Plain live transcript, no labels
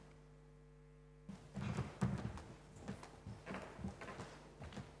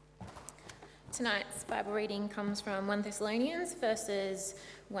Tonight's Bible reading comes from 1 Thessalonians, verses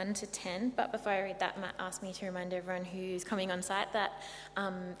 1 to 10. But before I read that, Matt asked me to remind everyone who's coming on site that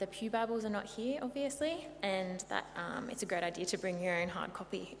the Pew Bibles are not here, obviously, and that it's a great idea to bring your own hard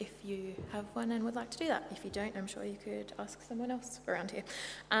copy if you have one and would like to do that. If you don't, I'm sure you could ask someone else around here.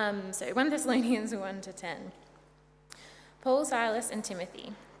 So 1 Thessalonians 1 to 10. Paul, Silas, and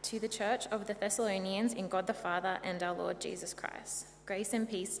Timothy, to the church of the Thessalonians in God the Father and our Lord Jesus Christ, grace and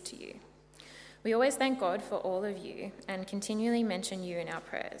peace to you. We always thank God for all of you and continually mention you in our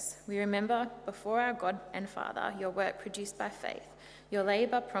prayers. We remember before our God and Father your work produced by faith, your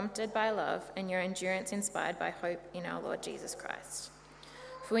labour prompted by love, and your endurance inspired by hope in our Lord Jesus Christ.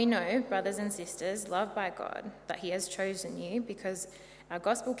 For we know, brothers and sisters, loved by God, that he has chosen you because our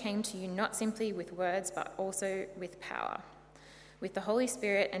gospel came to you not simply with words but also with power, with the Holy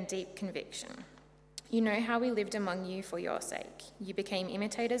Spirit and deep conviction. You know how we lived among you for your sake. You became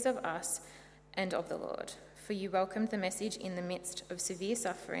imitators of us and of the Lord, for you welcomed the message in the midst of severe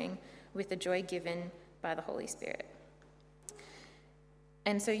suffering with the joy given by the Holy Spirit.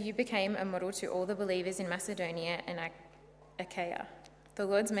 And so you became a model to all the believers in Macedonia and Achaia. The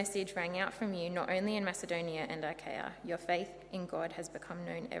Lord's message rang out from you not only in Macedonia and Achaia. Your faith in God has become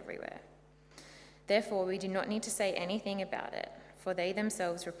known everywhere. Therefore, we do not need to say anything about it, for they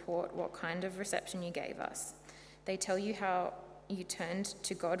themselves report what kind of reception you gave us. They tell you how you turned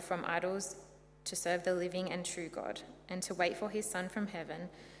to God from idols to serve the living and true God, and to wait for his Son from heaven,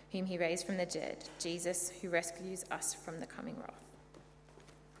 whom he raised from the dead, Jesus, who rescues us from the coming wrath.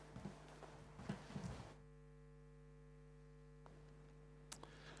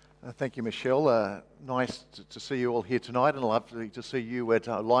 Thank you, Michelle. Nice to see you all here tonight, and lovely to see you at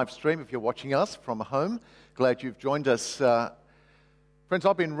our live stream if you're watching us from home. Glad you've joined us. Friends,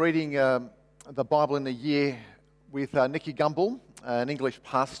 I've been reading the Bible in a year with Nicky Gumbel, an English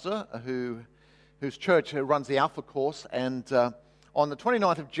pastor whose church runs the Alpha course, and on the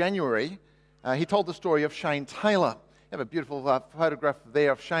 29th of January, he told the story of Shane Taylor. You have a beautiful photograph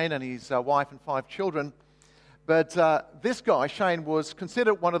there of Shane and his wife and 5 children. But this guy, Shane, was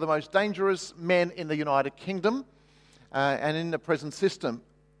considered one of the most dangerous men in the United Kingdom and in the prison system.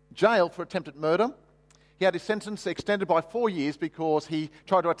 Jailed for attempted murder. He had his sentence extended by 4 years because he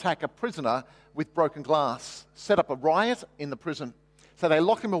tried to attack a prisoner with broken glass, set up a riot in the prison. So they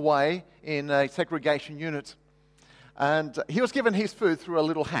locked him away in a segregation unit. And he was given his food through a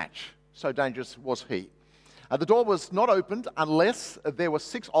little hatch. So dangerous was he. The door was not opened unless there were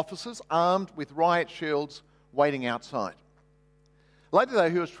 6 officers armed with riot shields waiting outside. Later, though,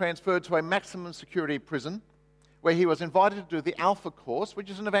 he was transferred to a maximum security prison where he was invited to do the Alpha course,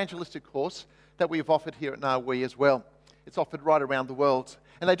 which is an evangelistic course that we've offered here at Narwee as well. It's offered right around the world.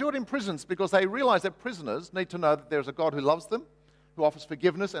 And they do it in prisons because they realize that prisoners need to know that there's a God who loves them, who offers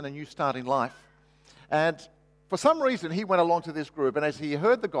forgiveness and a new start in life. And for some reason, he went along to this group, and as he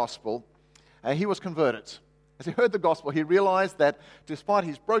heard the gospel, he was converted. As he heard the gospel, he realized that despite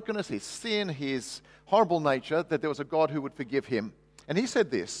his brokenness, his sin, his horrible nature, that there was a God who would forgive him. And he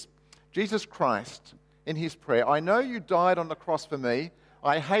said this, Jesus Christ, in his prayer, I know you died on the cross for me.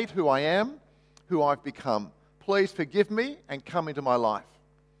 I hate who I am, who I've become. Please forgive me and come into my life.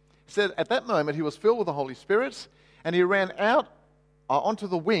 He said at that moment he was filled with the Holy Spirit, and he ran out onto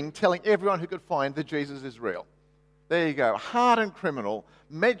the wing telling everyone who could find that Jesus is real. There you go. Hardened criminal,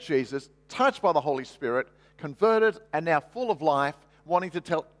 met Jesus, touched by the Holy Spirit, converted, and now full of life, wanting to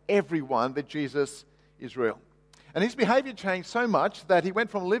tell everyone that Jesus is real. And his behavior changed so much that he went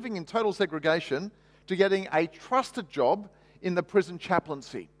from living in total segregation to getting a trusted job in the prison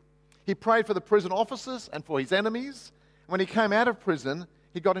chaplaincy. He prayed for the prison officers and for his enemies. When he came out of prison,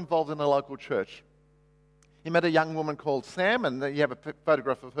 he got involved in a local church. He met a young woman called Sam, and you have a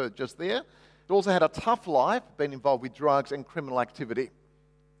photograph of her just there. He also had a tough life, been involved with drugs and criminal activity.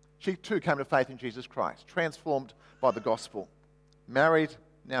 She too came to faith in Jesus Christ, transformed by the gospel. Married,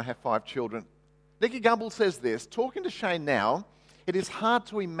 now have 5 children. Nicky Gumbel says this, talking to Shane now, it is hard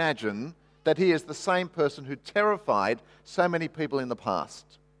to imagine that he is the same person who terrified so many people in the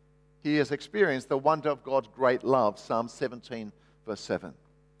past. He has experienced the wonder of God's great love, Psalm 17, verse 7.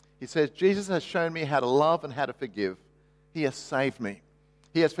 He says, Jesus has shown me how to love and how to forgive. He has saved me.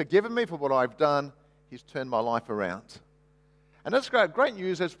 He has forgiven me for what I've done. He's turned my life around. And that's great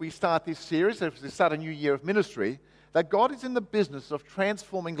news as we start this series, as we start a new year of ministry, that God is in the business of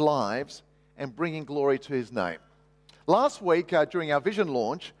transforming lives and bringing glory to his name. Last week, during our vision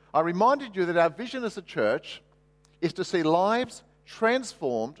launch, I reminded you that our vision as a church is to see lives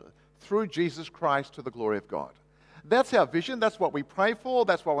transformed through Jesus Christ to the glory of God. That's our vision. That's what we pray for.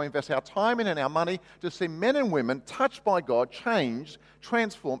 That's what we invest our time in and our money, to see men and women touched by God, changed,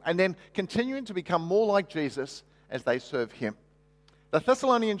 transformed, and then continuing to become more like Jesus as they serve him. The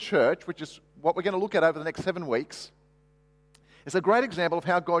Thessalonian church, which is what we're going to look at over the next 7 weeks, is a great example of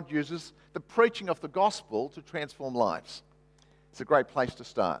how God uses the preaching of the gospel to transform lives. It's a great place to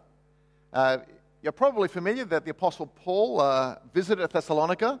start. You're probably familiar that the Apostle Paul visited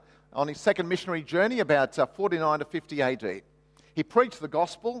Thessalonica on his second missionary journey about 49 to 50 AD. He preached the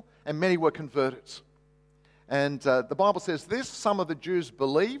gospel and many were converted. And the Bible says this: some of the Jews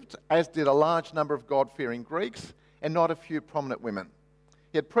believed, as did a large number of God-fearing Greeks and not a few prominent women.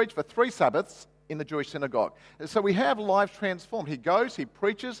 He had preached for 3 Sabbaths in the Jewish synagogue. And so we have lives transformed. He goes, he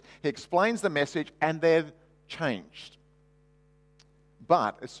preaches, he explains the message, and they're changed.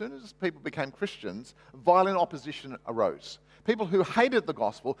 But as soon as people became Christians, violent opposition arose. People who hated the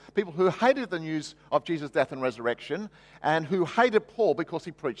gospel, people who hated the news of Jesus' death and resurrection, and who hated Paul because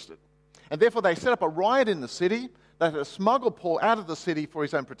he preached it. And therefore they set up a riot in the city. They had to smuggle Paul out of the city for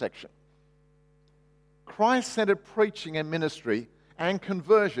his own protection. Christ-centered preaching and ministry and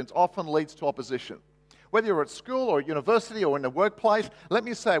conversions often leads to opposition. Whether you're at school or at university or in the workplace, let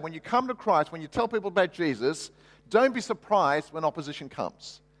me say, when you come to Christ, when you tell people about Jesus, don't be surprised when opposition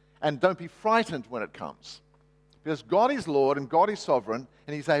comes. And don't be frightened when it comes. Because God is Lord and God is sovereign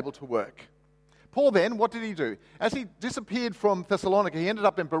and he's able to work. Paul then, what did he do? As he disappeared from Thessalonica, he ended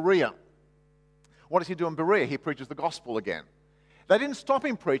up in Berea. What does he do in Berea? He preaches the gospel again. They didn't stop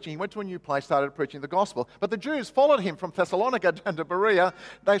him preaching. He went to a new place, started preaching the gospel. But the Jews followed him from Thessalonica down to Berea.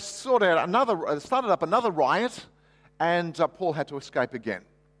 They started up another riot, and Paul had to escape again.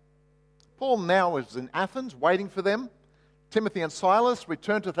 Paul now is in Athens, waiting for them. Timothy and Silas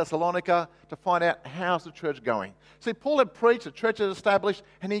returned to Thessalonica to find out how's the church going. See, Paul had preached, the church had established,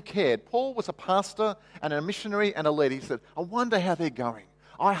 and he cared. Paul was a pastor and a missionary and a leader. He said, I wonder how they're going.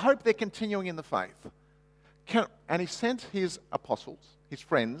 I hope they're continuing in the faith. And he sent his apostles, his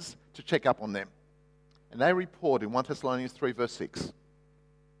friends, to check up on them. And they report in 1 Thessalonians 3 verse 6.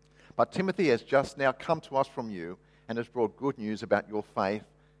 But Timothy has just now come to us from you and has brought good news about your faith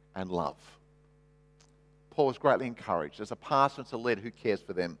and love. Paul was greatly encouraged as a pastor and as a leader who cares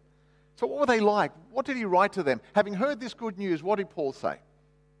for them. So what were they like? What did he write to them? Having heard this good news, what did Paul say?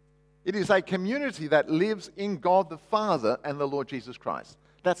 It is a community that lives in God the Father and the Lord Jesus Christ.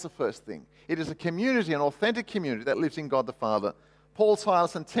 That's the first thing. It is a community, an authentic community that lives in God the Father. Paul,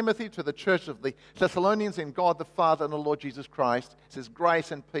 Silas, and Timothy to the church of the Thessalonians in God the Father and the Lord Jesus Christ says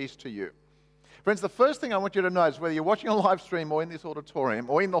grace and peace to you. Friends, the first thing I want you to know is whether you're watching a live stream or in this auditorium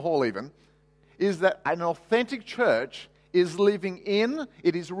or in the hall even, is that an authentic church is living in,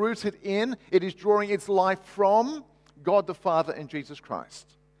 it is rooted in, it is drawing its life from God the Father and Jesus Christ.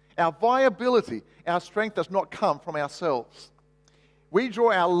 Our viability, our strength does not come from ourselves. We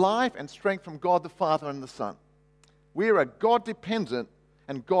draw our life and strength from God the Father and the Son. We are a God-dependent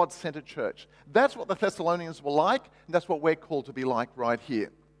and God-centered church. That's what the Thessalonians were like, and that's what we're called to be like right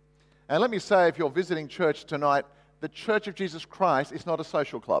here. And let me say, if you're visiting church tonight, the Church of Jesus Christ is not a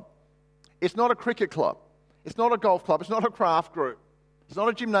social club. It's not a cricket club. It's not a golf club. It's not a craft group. It's not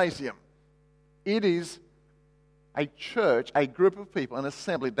a gymnasium. It is a church, a group of people, an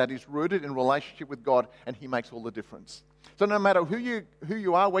assembly that is rooted in relationship with God, and He makes all the difference. So no matter who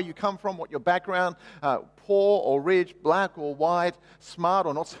you are, where you come from, what your background, poor or rich, black or white, smart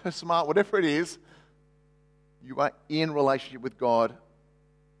or not so smart, whatever it is, you are in relationship with God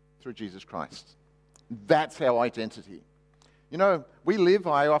through Jesus Christ. That's our identity. You know, we live,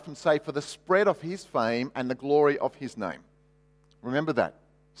 I often say, for the spread of His fame and the glory of His name. Remember that.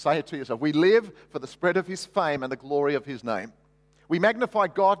 Say it to yourself. We live for the spread of His fame and the glory of His name. We magnify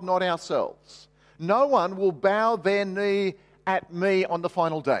God, not ourselves. No one will bow their knee at me on the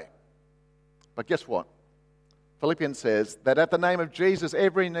final day. But guess what? Philippians says that at the name of Jesus,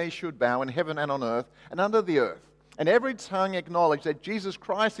 every knee should bow in heaven and on earth and under the earth, and every tongue acknowledge that Jesus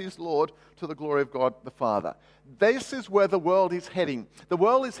Christ is Lord to the glory of God the Father. This is where the world is heading. The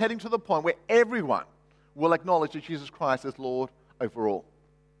world is heading to the point where everyone will acknowledge that Jesus Christ is Lord over all.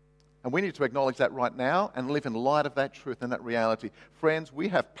 And we need to acknowledge that right now and live in light of that truth and that reality. Friends, we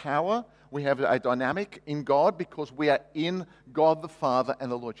have power. We have a dynamic in God because we are in God the Father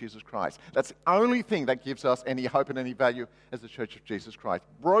and the Lord Jesus Christ. That's the only thing that gives us any hope and any value as the Church of Jesus Christ.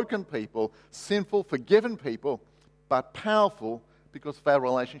 Broken people, sinful, forgiven people, but powerful because of our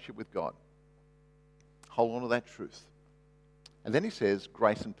relationship with God. Hold on to that truth. And then he says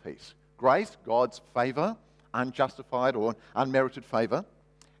grace and peace. Grace, God's favor, unjustified or unmerited favor,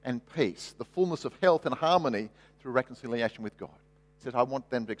 and peace, the fullness of health and harmony through reconciliation with God. He said, I want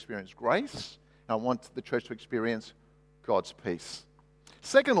them to experience grace, and I want the church to experience God's peace.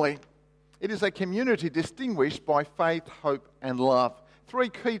 Secondly, it is a community distinguished by faith, hope, and love. 3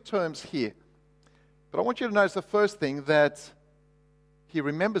 key terms here. But I want you to notice the first thing, that he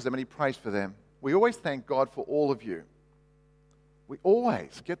remembers them and he prays for them. We always thank God for all of you. We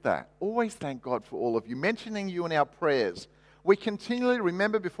always, get that, always thank God for all of you, mentioning you in our prayers. We continually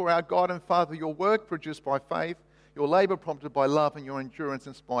remember before our God and Father your work produced by faith, your labor prompted by love, and your endurance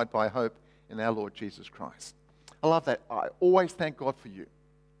inspired by hope in our Lord Jesus Christ. I love that. I always thank God for you.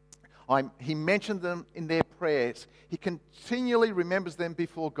 He mentioned them in their prayers. He continually remembers them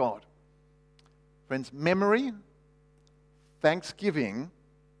before God. Friends, memory, thanksgiving,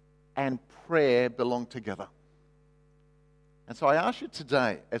 and prayer belong together. And so I ask you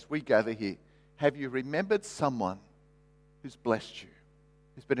today, as we gather here, have you remembered someone who's blessed you,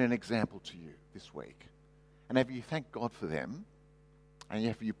 who's been an example to you this week? And have you thanked God for them? And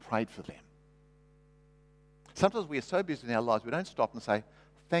have you prayed for them? Sometimes we are so busy in our lives, we don't stop and say,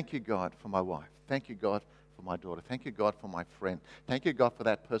 thank you, God, for my wife. Thank you, God, for my daughter. Thank you, God, for my friend. Thank you, God, for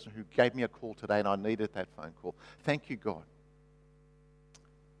that person who gave me a call today and I needed that phone call. Thank you, God.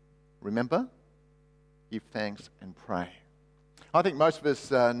 Remember, give thanks and pray. I think most of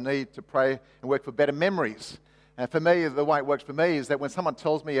us need to pray and work for better memories. For me, the way it works for me is that when someone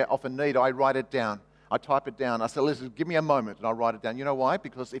tells me of a need, I write it down. I type it down. I say, listen, give me a moment, and I write it down. You know why?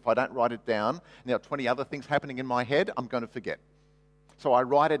 Because if I don't write it down, and there are 20 other things happening in my head, I'm going to forget. So I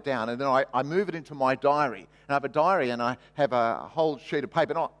write it down, and then I move it into my diary. And I have a diary, and I have a whole sheet of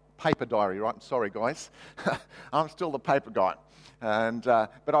paper. Not paper diary, right? I'm sorry, guys. I'm still the paper guy.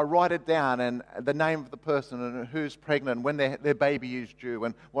 But I write it down, and the name of the person, and who's pregnant, when their baby is due,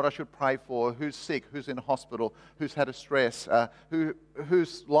 and what I should pray for, who's sick, who's in hospital, who's had a stress,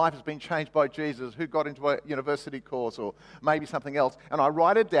 whose life has been changed by Jesus, who got into a university course, or maybe something else. And I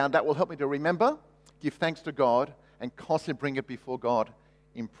write it down. That will help me to remember, give thanks to God, and constantly bring it before God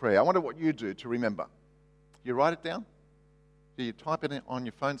in prayer. I wonder what you do to remember. You write it down? Do you type it in on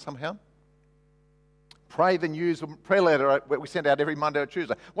your phone somehow? Pray the news prayer letter we send out every Monday or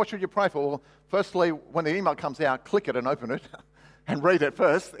Tuesday. What should you pray for? Well, firstly, when the email comes out, click it and open it and read it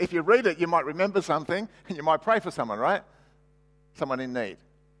first. If you read it, you might remember something and you might pray for someone, right? Someone in need.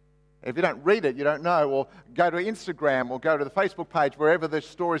 If you don't read it, you don't know. Or go to Instagram or go to the Facebook page, wherever the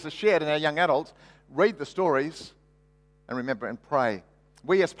stories are shared in our young adults. Read the stories and remember and pray.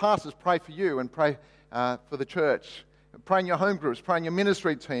 We as pastors pray for you and pray for the church. Pray in your home groups, pray in your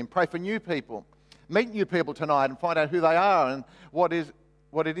ministry team, pray for new people. Meet new people tonight and find out who they are and what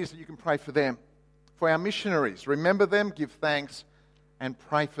it is that you can pray for them. For our missionaries, remember them, give thanks, and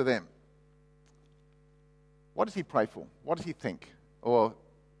pray for them. What does he pray for? What does he think or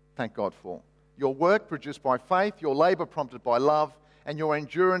thank God for? Your work produced by faith, your labor prompted by love, and your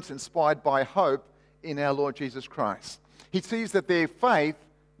endurance inspired by hope in our Lord Jesus Christ. He sees that their faith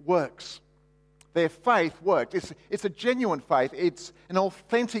works. Their faith worked. It's a genuine faith. It's an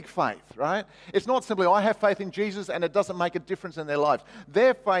authentic faith, right? It's not simply, I have faith in Jesus and it doesn't make a difference in their lives.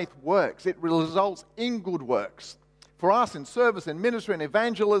 Their faith works. It results in good works. For us in service and ministry and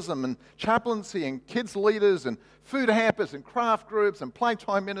evangelism and chaplaincy and kids leaders and food hampers and craft groups and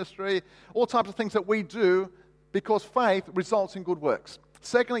playtime ministry, all types of things that we do because faith results in good works.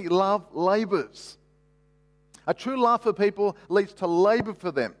 Secondly, love labors. A true love for people leads to labor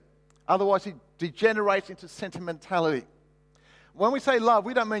for them. Otherwise, it degenerates into sentimentality. When we say love,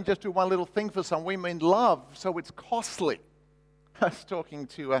 we don't mean just do one little thing for someone. We mean love, so it's costly. I was talking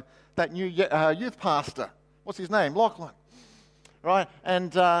to that new youth pastor. What's his name? Lachlan. Right?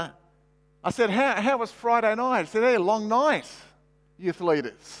 And I said, how was Friday night? He said, hey, long night, youth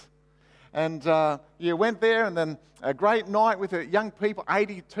leaders. And you went there, and then a great night with the young people,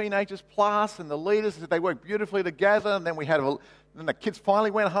 80 teenagers plus, and the leaders. They worked beautifully together. And then then the kids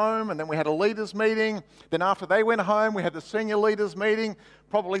finally went home, and then we had a leaders meeting. Then after they went home, we had the senior leaders meeting.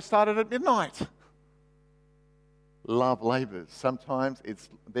 Probably started at midnight. Love labors. Sometimes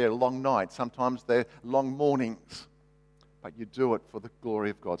they're long nights. Sometimes they're long mornings. But you do it for the glory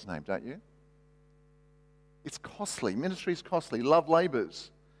of God's name, don't you? It's costly. Ministry is costly. Love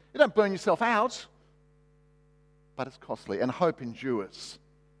labors. You don't burn yourself out, but it's costly. And hope endures.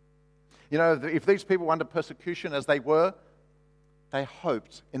 You know, if these people were under persecution as they were, they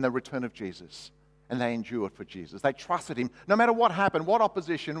hoped in the return of Jesus, and they endured for Jesus. They trusted him. No matter what happened, what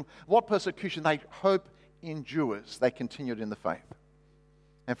opposition, what persecution, they hope endures. They continued in the faith.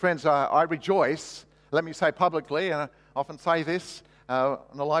 And friends, I rejoice, let me say publicly, and I often say this on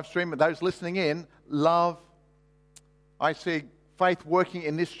the live stream, but those listening in, love, I see faith working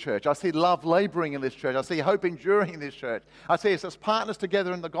in this church. I see love laboring in this church. I see hope enduring in this church. I see us as partners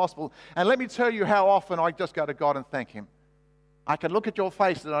together in the gospel. And let me tell you how often I just go to God and thank Him. I can look at your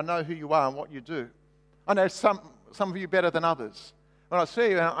face and I know who you are and what you do. I know some of you better than others. When I see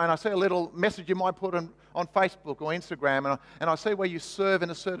you and I see a little message you might put on Facebook or Instagram, and I see where you serve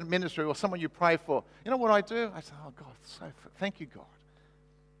in a certain ministry or someone you pray for, you know what I do? I say, oh God, thank you, God.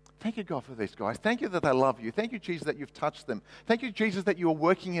 Thank you, God, for these guys. Thank you that they love you. Thank you, Jesus, that you've touched them. Thank you, Jesus, that you are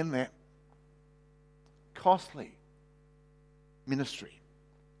working in them. Costly ministry.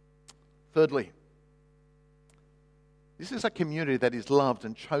 Thirdly, this is a community that is loved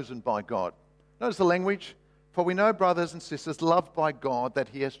and chosen by God. Notice the language. For we know, brothers and sisters, loved by God, that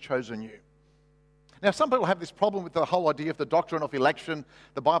He has chosen you. Now, some people have this problem with the whole idea of the doctrine of election.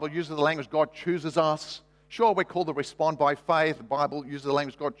 The Bible uses the language, God chooses us. Sure, we're called to respond by faith. The Bible uses the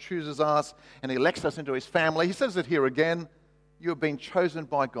language, God chooses us and He elects us into His family. He says it here again, you have been chosen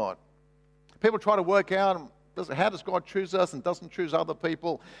by God. People try to work out, how does God choose us and doesn't choose other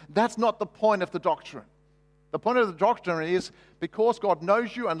people? That's not the point of the doctrine. The point of the doctrine is because God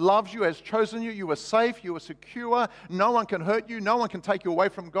knows you and loves you, has chosen you, you are safe, you are secure, no one can hurt you, no one can take you away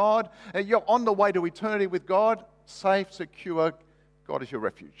from God. You're on the way to eternity with God, safe, secure, God is your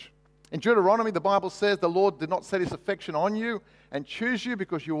refuge. In Deuteronomy, the Bible says the Lord did not set His affection on you and choose you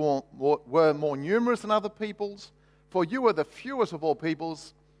because you were more numerous than other peoples, for you were the fewest of all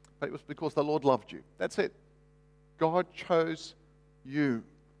peoples, but it was because the Lord loved you. That's it. God chose you.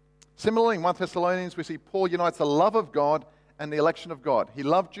 Similarly, in 1 Thessalonians, we see Paul unites the love of God and the election of God. He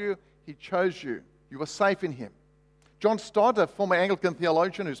loved you. He chose you. You were safe in Him. John Stott, a former Anglican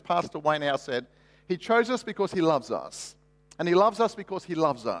theologian who's passed away now, said, He chose us because He loves us. And He loves us because He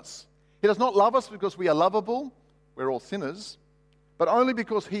loves us. He does not love us because we are lovable. We're all sinners. But only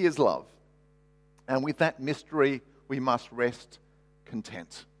because He is love. And with that mystery, we must rest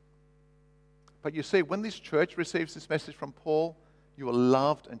content. But you see, when this church receives this message from Paul, you are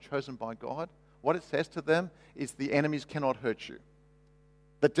loved and chosen by God, what it says to them is the enemies cannot hurt you.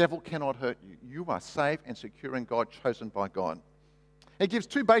 The devil cannot hurt you. You are safe and secure in God, chosen by God. It gives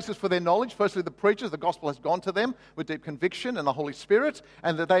two bases for their knowledge. Firstly, the preachers, the gospel has gone to them with deep conviction and the Holy Spirit,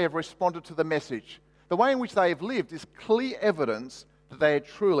 and that they have responded to the message. The way in which they have lived is clear evidence that they are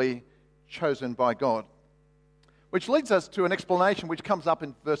truly chosen by God. Which leads us to an explanation which comes up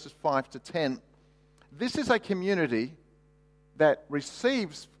in verses 5 to 10. This is a community that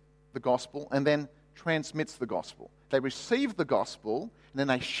receives the gospel and then transmits the gospel. They receive the gospel and then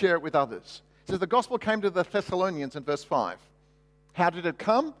they share it with others. It says the gospel came to the Thessalonians in verse 5. How did it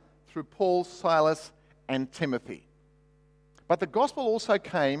come? Through Paul, Silas, and Timothy. But the gospel also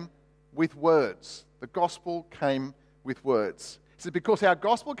came with words. The gospel came with words. It says because our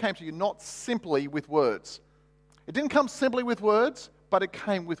gospel came to you not simply with words. It didn't come simply with words, but it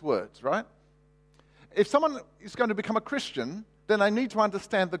came with words, right? If someone is going to become a Christian, then they need to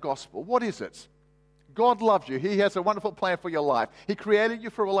understand the gospel. What is it? God loves you. He has a wonderful plan for your life. He created you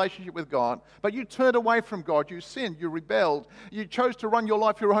for a relationship with God, but you turned away from God. You sinned. You rebelled. You chose to run your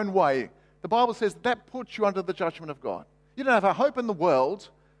life your own way. The Bible says that puts you under the judgment of God. You don't have a hope in the world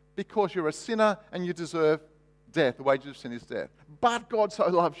because you're a sinner and you deserve death. The wages of sin is death. But God so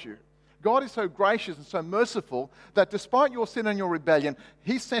loves you. God is so gracious and so merciful that despite your sin and your rebellion,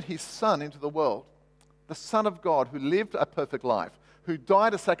 He sent His Son into the world. The Son of God who lived a perfect life, who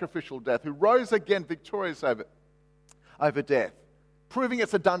died a sacrificial death, who rose again victorious over death, proving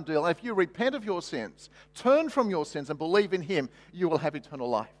it's a done deal. And if you repent of your sins, turn from your sins and believe in Him, you will have eternal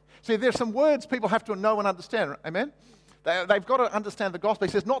life. See, there's some words people have to know and understand. Amen? They've got to understand the gospel.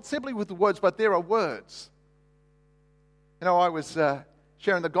 He says, not simply with the words, but there are words. You know, I was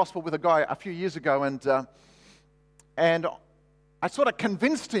sharing the gospel with a guy a few years ago, and I sort of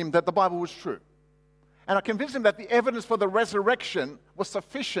convinced him that the Bible was true. And I convinced him that the evidence for the resurrection was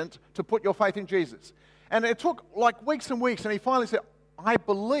sufficient to put your faith in Jesus. And it took like weeks and weeks, and he finally said, I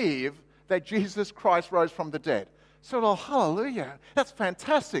believe that Jesus Christ rose from the dead. So, oh, hallelujah, that's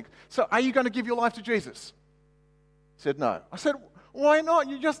fantastic. So are you going to give your life to Jesus? He said, no. I said, why not?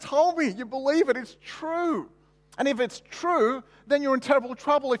 You just told me. You believe it. It's true. And if it's true, then you're in terrible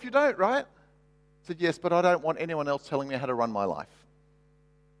trouble if you don't, right? I said, yes, but I don't want anyone else telling me how to run my life.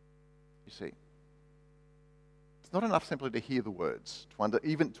 You see, it's not enough simply to hear the words,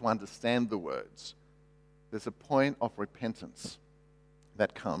 even to understand the words. There's a point of repentance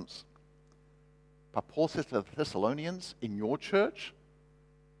that comes. But Paul says to the Thessalonians, in your church,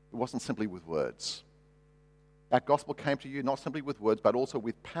 it wasn't simply with words. That gospel came to you not simply with words, but also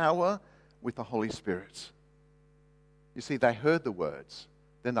with power, with the Holy Spirit. You see, they heard the words,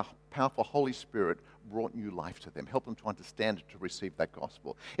 then the powerful Holy Spirit brought new life to them, helped them to understand it, to receive that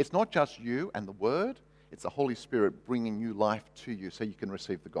gospel. It's not just you and the Word, it's the Holy Spirit bringing new life to you so you can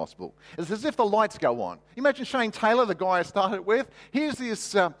receive the gospel. It's as if the lights go on. Imagine Shane Taylor, the guy I started with. Here's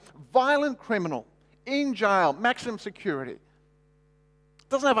this violent criminal in jail, maximum security.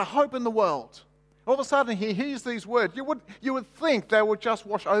 Doesn't have a hope in the world. All of a sudden he hears these words. You would think they would just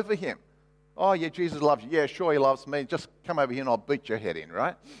wash over him. Oh yeah, Jesus loves you. Yeah, sure he loves me. Just come over here and I'll beat your head in,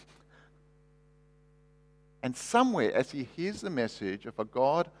 right? And somewhere as he hears the message of a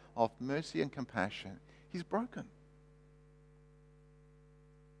God of mercy and compassion, he's broken.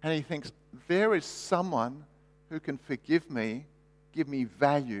 And he thinks, there is someone who can forgive me, give me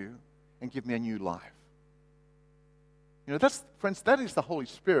value, and give me a new life. You know, friends, that is the Holy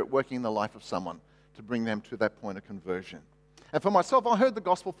Spirit working in the life of someone to bring them to that point of conversion. And for myself, I heard the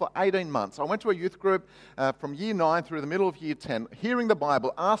gospel for 18 months. I went to a youth group from year 9 through the middle of year 10, hearing the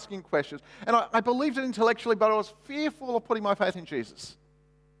Bible, asking questions. And I believed it intellectually, but I was fearful of putting my faith in Jesus.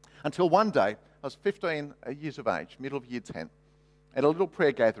 Until one day, I was 15 years of age, middle of year 10, at a little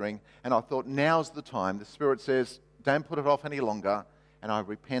prayer gathering, and I thought, now's the time. The Spirit says, don't put it off any longer. And I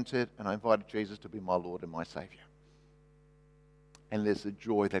repented, and I invited Jesus to be my Lord and my Savior. And there's a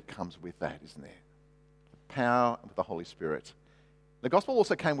joy that comes with that, isn't there? The power of the Holy Spirit. The gospel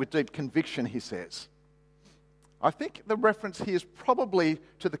also came with deep conviction, he says. I think the reference here is probably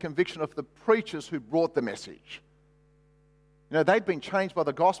to the conviction of the preachers who brought the message. You know, they'd been changed by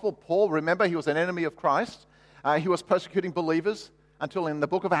the gospel. Paul, remember, he was an enemy of Christ. He was persecuting believers until in the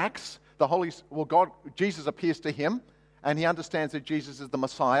book of Acts, Jesus appears to him, and he understands that Jesus is the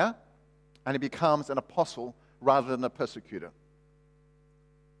Messiah, and he becomes an apostle rather than a persecutor.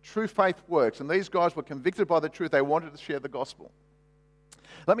 True faith works, and these guys were convicted by the truth. They wanted to share the gospel.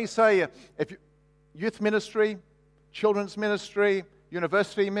 Let me say, youth ministry, children's ministry,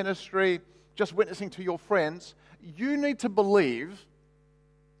 university ministry, just witnessing to your friends, you need to believe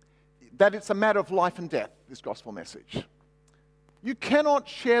that it's a matter of life and death, this gospel message. You cannot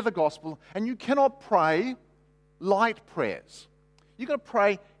share the gospel, and you cannot pray light prayers. You've got to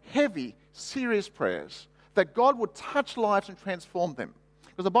pray heavy, serious prayers that God would touch lives and transform them.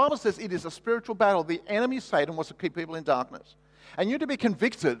 Because the Bible says it is a spiritual battle. The enemy, Satan, wants to keep people in darkness. And you're to be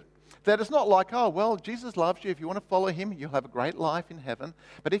convicted that it's not like, oh, well, Jesus loves you. If you want to follow him, you'll have a great life in heaven.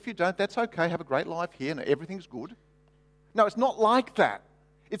 But if you don't, that's okay. Have a great life here and everything's good. No, it's not like that.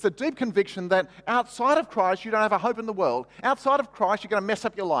 It's a deep conviction that outside of Christ, you don't have a hope in the world. Outside of Christ, you're going to mess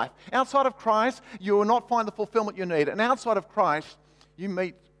up your life. Outside of Christ, you will not find the fulfillment you need. And outside of Christ, you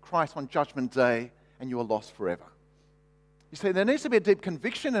meet Christ on Judgment Day and you are lost forever. You see, there needs to be a deep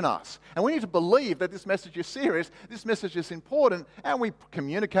conviction in us. And we need to believe that this message is serious, this message is important, and we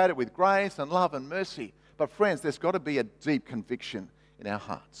communicate it with grace and love and mercy. But friends, there's got to be a deep conviction in our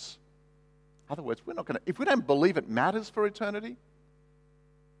hearts. In other words, if we don't believe it matters for eternity,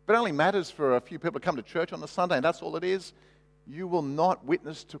 if it only matters for a few people to come to church on a Sunday and that's all it is, you will not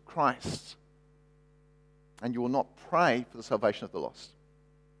witness to Christ. And you will not pray for the salvation of the lost.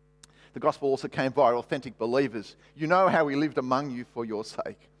 The gospel also came via authentic believers. You know how we lived among you for your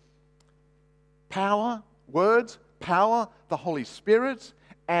sake. Power, words, power, the Holy Spirit,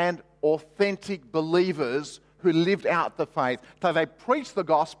 and authentic believers who lived out the faith. So they preached the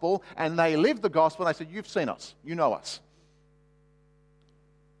gospel and they lived the gospel and they said, you've seen us, you know us.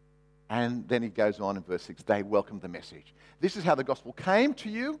 And then he goes on in verse 6, they welcomed the message. This is how the gospel came to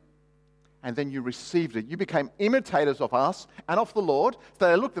you. And then you received it. You became imitators of us and of the Lord. So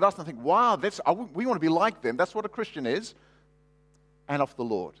they looked at us and think, wow, we want to be like them. That's what a Christian is. And of the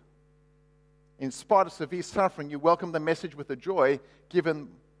Lord. In spite of severe suffering, you welcomed the message with the joy given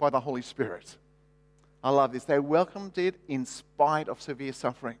by the Holy Spirit. I love this. They welcomed it in spite of severe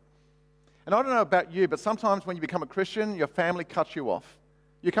suffering. And I don't know about you, but sometimes when you become a Christian, your family cuts you off.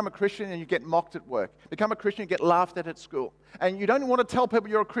 You become a Christian and you get mocked at work. Become a Christian, you get laughed at school. And you don't want to tell people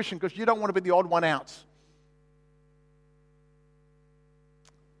you're a Christian because you don't want to be the odd one out.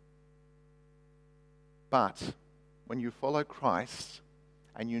 But when you follow Christ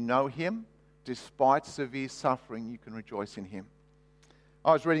and you know him, despite severe suffering, you can rejoice in him.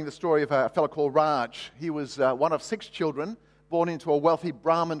 I was reading the story of a fellow called Raj. He was one of 6 children born into a wealthy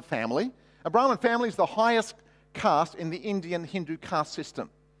Brahmin family. A Brahmin family is the highest caste in the Indian Hindu caste system.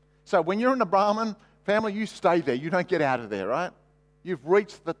 So when you're in a Brahmin family, you stay there. You don't get out of there, right? You've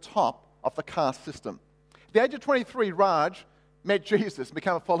reached the top of the caste system. At the age of 23, Raj met Jesus and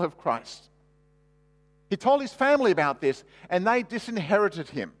became a follower of Christ. He told his family about this, and they disinherited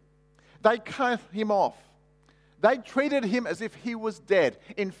him. They cut him off. They treated him as if he was dead.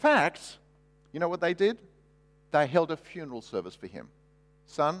 In fact, you know what they did? They held a funeral service for him.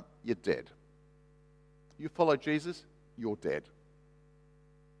 son, you're dead. You follow Jesus, you're dead.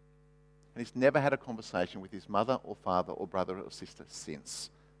 And he's never had a conversation with his mother or father or brother or sister since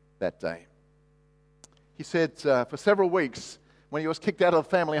that day. He said for several weeks, when he was kicked out of the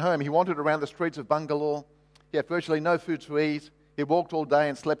family home, he wandered around the streets of Bangalore. He had virtually no food to eat. He walked all day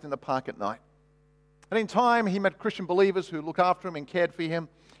and slept in the park at night. And in time, he met Christian believers who looked after him and cared for him,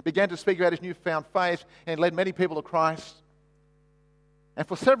 began to speak about his newfound faith, and led many people to Christ. And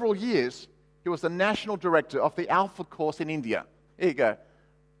for several years, he was the national director of the Alpha course in India. Here you go.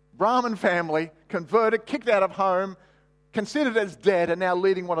 Brahmin family, converted, kicked out of home, considered as dead, and now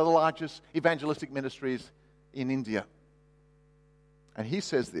leading one of the largest evangelistic ministries in India. And he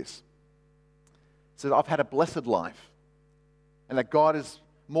says this. He says, I've had a blessed life, and that God has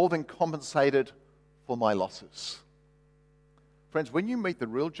more than compensated for my losses. Friends, when you meet the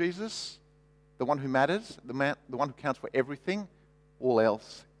real Jesus, the one who matters, the one who counts for everything, all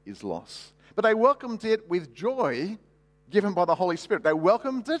else is loss. But they welcomed it with joy given by the Holy Spirit. They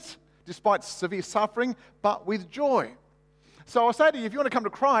welcomed it despite severe suffering, but with joy. So I say to you, if you want to come to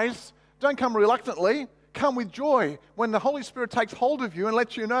Christ, don't come reluctantly. Come with joy when the Holy Spirit takes hold of you and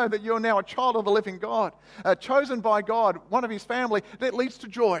lets you know that you're now a child of the living God, chosen by God, one of his family. That leads to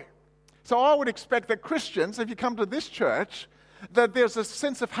joy. So I would expect that Christians, if you come to this church, that there's a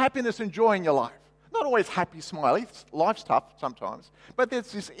sense of happiness and joy in your life. Not always happy, smiley. Life's tough sometimes. But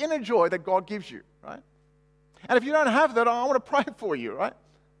there's this inner joy that God gives you, right? And if you don't have that, I want to pray for you, right?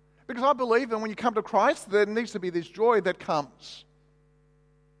 Because I believe that when you come to Christ, there needs to be this joy that comes.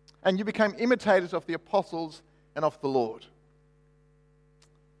 And you become imitators of the apostles and of the Lord.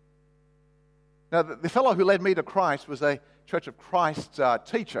 Now, the fellow who led me to Christ was a Church of Christ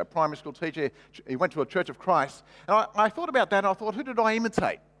teacher, primary school teacher. He went to a Church of Christ. And I thought about that, and I thought, who did I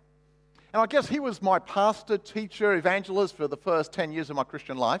imitate? And I guess he was my pastor, teacher, evangelist for the first 10 years of my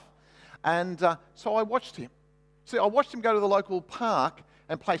Christian life. And so I watched him. See, I watched him go to the local park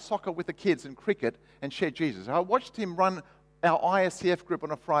and play soccer with the kids and cricket and share Jesus. I watched him run our ISCF group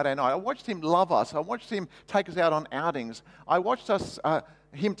on a Friday night. I watched him love us. I watched him take us out on outings. I watched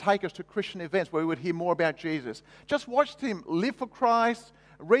him take us to Christian events where we would hear more about Jesus. Just watched him live for Christ,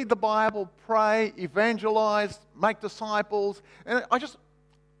 read the Bible, pray, evangelize, make disciples. And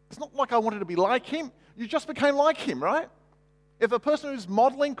it's not like I wanted to be like him. You just became like him, right? If a person who's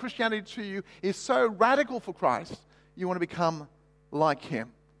modeling Christianity to you is so radical for Christ, you want to become like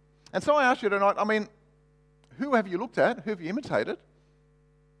him. And so I ask you tonight, who have you looked at? Who have you imitated?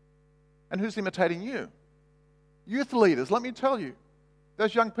 And who's imitating you? Youth leaders, let me tell you,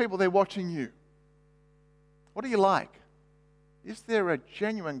 those young people, they're watching you. What are you like? Is there a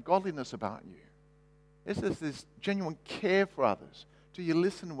genuine godliness about you? Is there this genuine care for others? Do you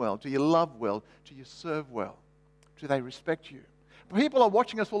listen well? Do you love well? Do you serve well? Do they respect you? People are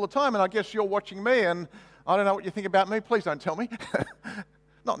watching us all the time, and I guess you're watching me, and I don't know what you think about me. Please don't tell me.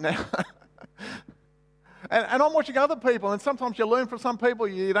 Not now. And I'm watching other people, and sometimes you learn from some people,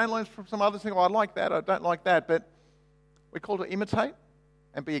 you don't learn from some others. Think, I like that, I don't like that. But we're called to imitate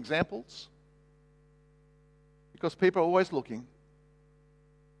and be examples because people are always looking.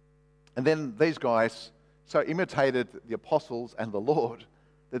 And then these guys so imitated the apostles and the Lord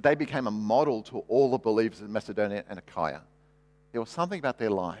that they became a model to all the believers in Macedonia and Achaia. There was something about their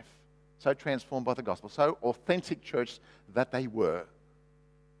life so transformed by the gospel, so authentic church that they were,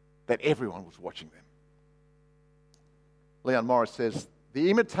 that everyone was watching them. Leon Morris says, the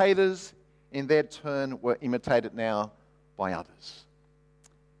imitators in their turn were imitated now by others.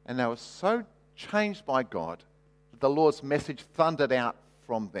 And they were so changed by God that the Lord's message thundered out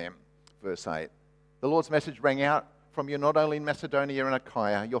from them. Verse 8. The Lord's message rang out from you not only in Macedonia and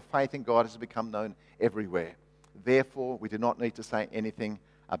Achaia, your faith in God has become known everywhere. Therefore, we do not need to say anything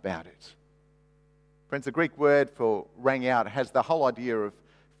about it. Friends, the Greek word for rang out has the whole idea of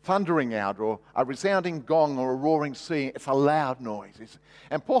thundering out or a resounding gong or a roaring sea. It's a loud noise.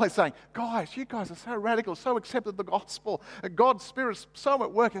 And Paul is saying, guys, you guys are so radical, so accepted the gospel. God's Spirit's so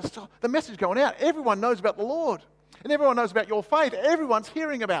at work. The message going out. Everyone knows about the Lord. And everyone knows about your faith. Everyone's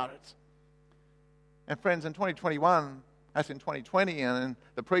hearing about it. And friends, in 2021, as in 2020 and in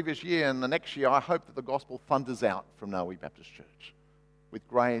the previous year and the next year, I hope that the gospel thunders out from Narwee Baptist Church with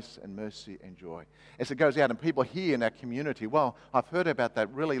grace and mercy and joy. As it goes out and people hear in our community, well, I've heard about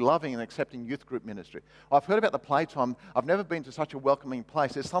that really loving and accepting youth group ministry. I've heard about the playtime. I've never been to such a welcoming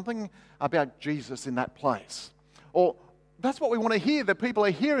place. There's something about Jesus in that place. Or that's what we want to hear, that people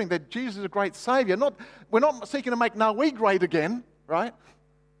are hearing that Jesus is a great Saviour. We're not seeking to make Narwee great again, right?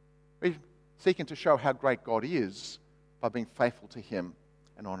 We're seeking to show how great God is by being faithful to Him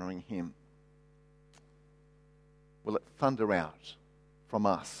and honouring Him. Will it thunder out from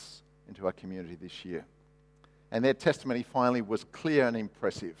us into our community this year. And their testimony finally was clear and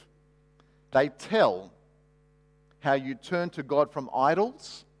impressive. They tell how you turn to God from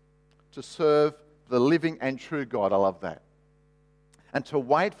idols to serve the living and true God. I love that. And to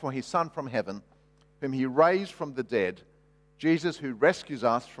wait for his Son from heaven, whom he raised from the dead, Jesus who rescues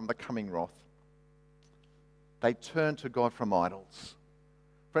us from the coming wrath. They turn to God from idols.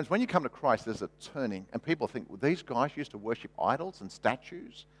 Friends, when you come to Christ, there's a turning, and people think, well, these guys used to worship idols and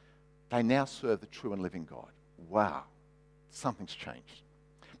statues. They now serve the true and living God. Wow, something's changed.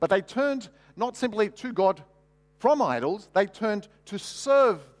 But they turned not simply to God from idols, they turned to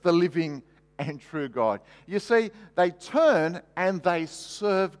serve the living and true God. You see, they turn and they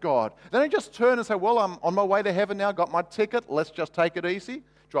serve God. They don't just turn and say, well, I'm on my way to heaven now, got my ticket, let's just take it easy.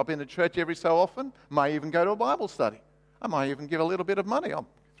 Drop into church every so often, may even go to a Bible study. I might even give a little bit of money. I'll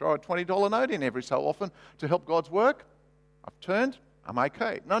throw a $20 note in every so often to help God's work. I've turned, I'm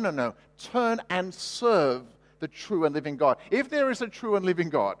okay. No. Turn and serve the true and living God. If there is a true and living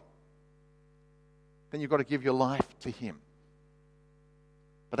God, then you've got to give your life to him.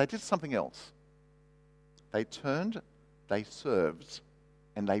 But they did something else. They turned, they served,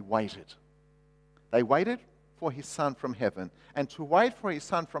 and they waited. They waited for his Son from heaven. And to wait for his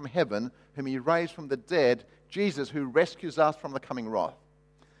Son from heaven, whom he raised from the dead, Jesus, who rescues us from the coming wrath.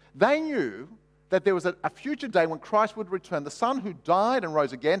 They knew that there was a future day when Christ would return. The Son who died and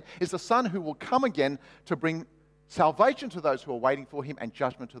rose again is the Son who will come again to bring salvation to those who are waiting for him and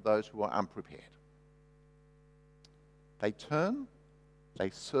judgment to those who are unprepared. They turn,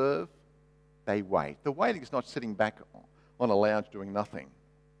 they serve, they wait. The waiting is not sitting back on a lounge doing nothing.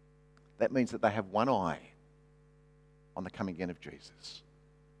 That means that they have one eye on the coming again of Jesus.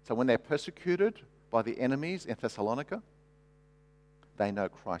 So when they're persecuted by the enemies in Thessalonica, they know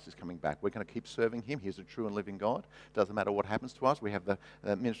Christ is coming back. We're going to keep serving him. He's a true and living God. Doesn't matter what happens to us. We have the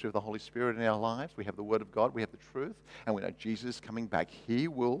ministry of the Holy Spirit in our lives. We have the Word of God. We have the truth. And we know Jesus is coming back. He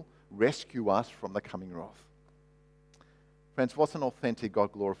will rescue us from the coming wrath. Friends, what's an authentic,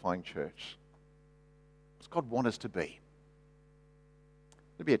 God-glorifying church? What does God want us to be?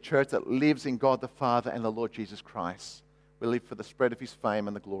 To be a church that lives in God the Father and the Lord Jesus Christ. We live for the spread of his fame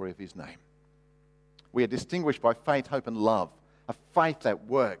and the glory of his name. We are distinguished by faith, hope, and love. A faith that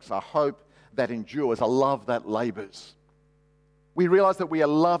works, a hope that endures, a love that labors. We realize that we are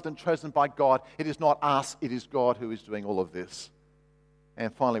loved and chosen by God. It is not us, it is God who is doing all of this.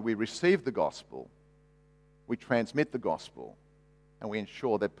 And finally, we receive the gospel, we transmit the gospel, and we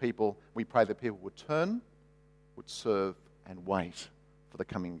ensure that we pray that people would turn, would serve, and wait for the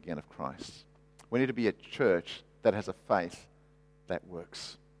coming again of Christ. We need to be a church that has a faith that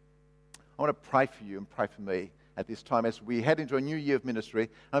works. I want to pray for you and pray for me at this time as we head into a new year of ministry.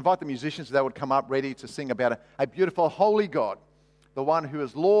 I invite the musicians that would come up ready to sing about a beautiful, holy God, the one who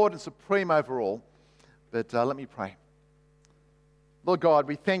is Lord and supreme over all. But let me pray. Lord God,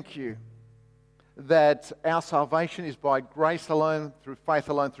 we thank you that our salvation is by grace alone, through faith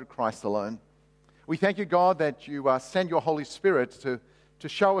alone, through Christ alone. We thank you, God, that you send your Holy Spirit to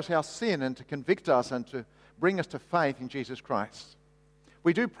show us our sin and to convict us and to bring us to faith in Jesus Christ.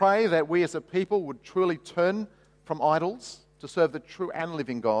 We do pray that we as a people would truly turn from idols to serve the true and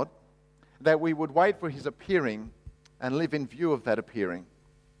living God, that we would wait for his appearing and live in view of that appearing.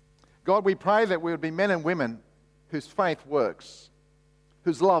 God, we pray that we would be men and women whose faith works,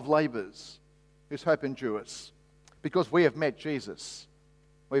 whose love labors, whose hope endures, because we have met Jesus.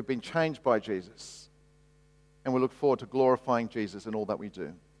 We've been changed by Jesus, and we look forward to glorifying Jesus in all that we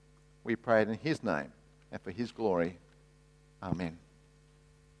do. We pray it in his name and for his glory. Amen.